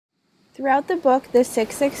Throughout the book The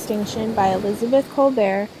Sixth Extinction by Elizabeth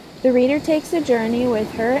Colbert, the reader takes a journey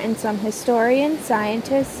with her and some historians,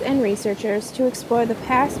 scientists, and researchers to explore the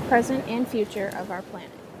past, present, and future of our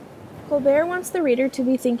planet. Colbert wants the reader to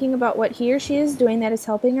be thinking about what he or she is doing that is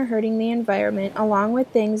helping or hurting the environment, along with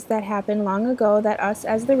things that happened long ago that us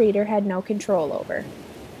as the reader had no control over.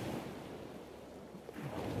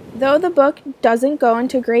 Though the book doesn't go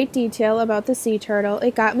into great detail about the sea turtle,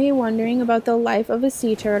 it got me wondering about the life of a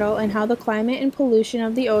sea turtle and how the climate and pollution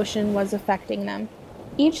of the ocean was affecting them.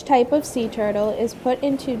 Each type of sea turtle is put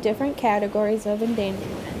into different categories of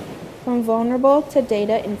endangerment, from vulnerable to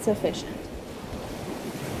data insufficient.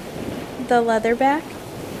 The leatherback,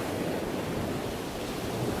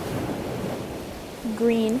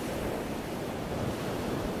 green,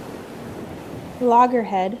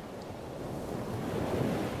 loggerhead,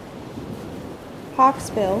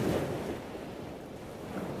 hawksbill,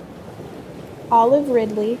 olive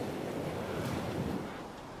ridley,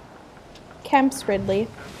 Kemp's ridley,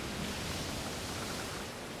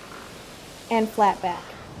 and flatback.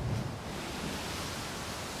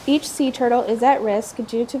 Each sea turtle is at risk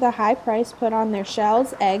due to the high price put on their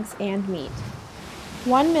shells, eggs, and meat.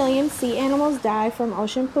 1 million sea animals die from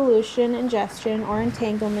ocean pollution, ingestion, or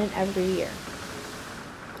entanglement every year.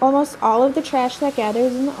 Almost all of the trash that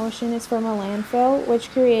gathers in the ocean is from a landfill, which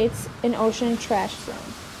creates an ocean trash zone.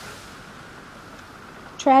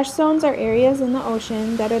 Trash zones are areas in the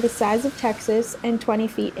ocean that are the size of Texas and 20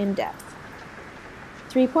 feet in depth.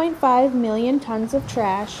 3.5 million tons of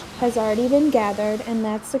trash has already been gathered, and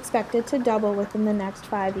that's expected to double within the next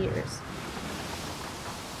 5 years.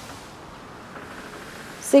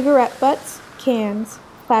 Cigarette butts, cans,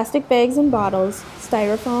 plastic bags and bottles,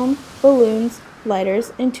 styrofoam, balloons,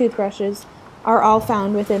 lighters, and toothbrushes are all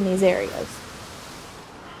found within these areas.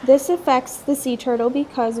 This affects the sea turtle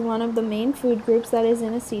because one of the main food groups that is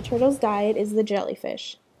in a sea turtle's diet is the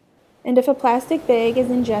jellyfish. And if a plastic bag is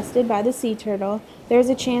ingested by the sea turtle, there is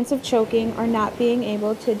a chance of choking or not being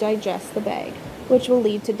able to digest the bag, which will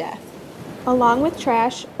lead to death. Along with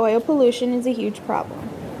trash, oil pollution is a huge problem.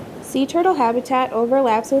 Sea turtle habitat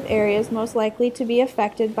overlaps with areas most likely to be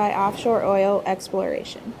affected by offshore oil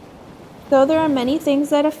exploration. Though there are many things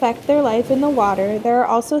that affect their life in the water, there are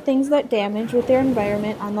also things that damage with their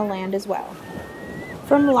environment on the land as well.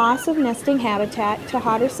 From loss of nesting habitat to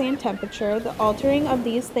hotter sand temperature, the altering of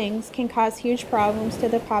these things can cause huge problems to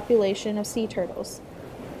the population of sea turtles.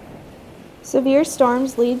 Severe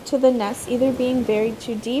storms lead to the nests either being buried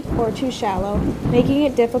too deep or too shallow, making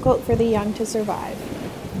it difficult for the young to survive.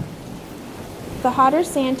 The hotter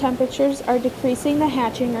sand temperatures are decreasing the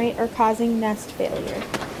hatching rate or causing nest failure.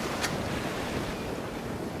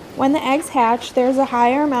 When the eggs hatch, there is a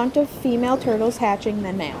higher amount of female turtles hatching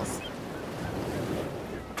than males.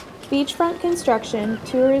 Beachfront construction,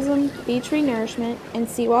 tourism, beach renourishment, and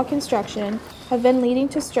seawall construction have been leading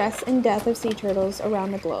to stress and death of sea turtles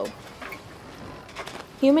around the globe.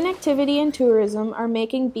 Human activity and tourism are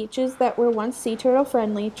making beaches that were once sea turtle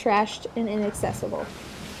friendly trashed and inaccessible.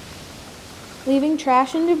 Leaving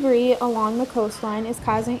trash and debris along the coastline is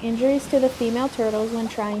causing injuries to the female turtles when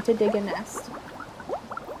trying to dig a nest.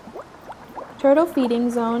 Turtle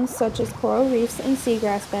feeding zones such as coral reefs and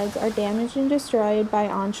seagrass beds are damaged and destroyed by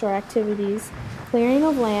onshore activities, clearing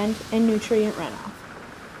of land, and nutrient runoff.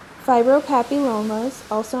 Fibropapillomas,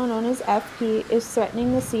 also known as FP, is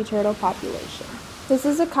threatening the sea turtle population. This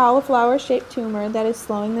is a cauliflower-shaped tumor that is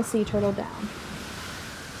slowing the sea turtle down.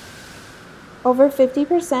 Over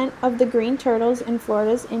 50% of the green turtles in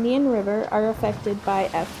Florida's Indian River are affected by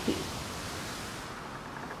FP.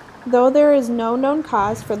 Though there is no known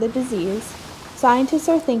cause for the disease, scientists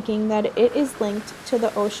are thinking that it is linked to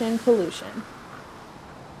the ocean pollution.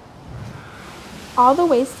 All the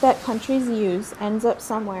waste that countries use ends up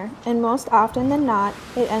somewhere, and most often than not,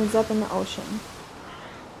 it ends up in the ocean.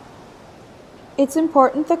 It's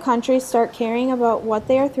important the countries start caring about what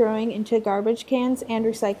they are throwing into garbage cans and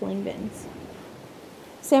recycling bins.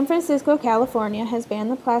 San Francisco, California has banned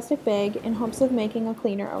the plastic bag in hopes of making a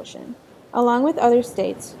cleaner ocean, along with other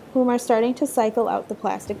states, whom are starting to cycle out the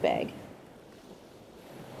plastic bag.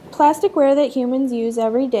 Plasticware that humans use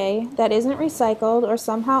every day that isn't recycled or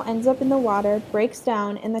somehow ends up in the water breaks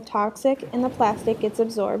down, and the toxic in the plastic gets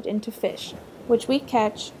absorbed into fish, which we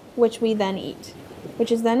catch, which we then eat,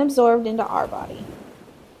 which is then absorbed into our body.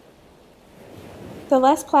 The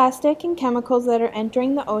less plastic and chemicals that are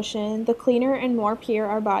entering the ocean, the cleaner and more pure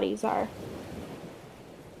our bodies are.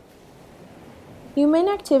 Human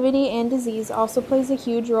activity and disease also plays a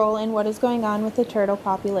huge role in what is going on with the turtle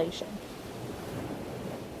population.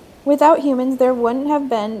 Without humans, there wouldn't have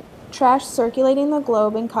been trash circulating the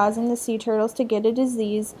globe and causing the sea turtles to get a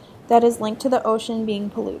disease that is linked to the ocean being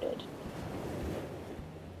polluted.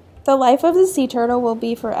 The life of the sea turtle will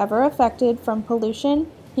be forever affected from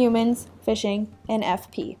pollution, humans, fishing, and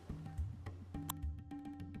FP.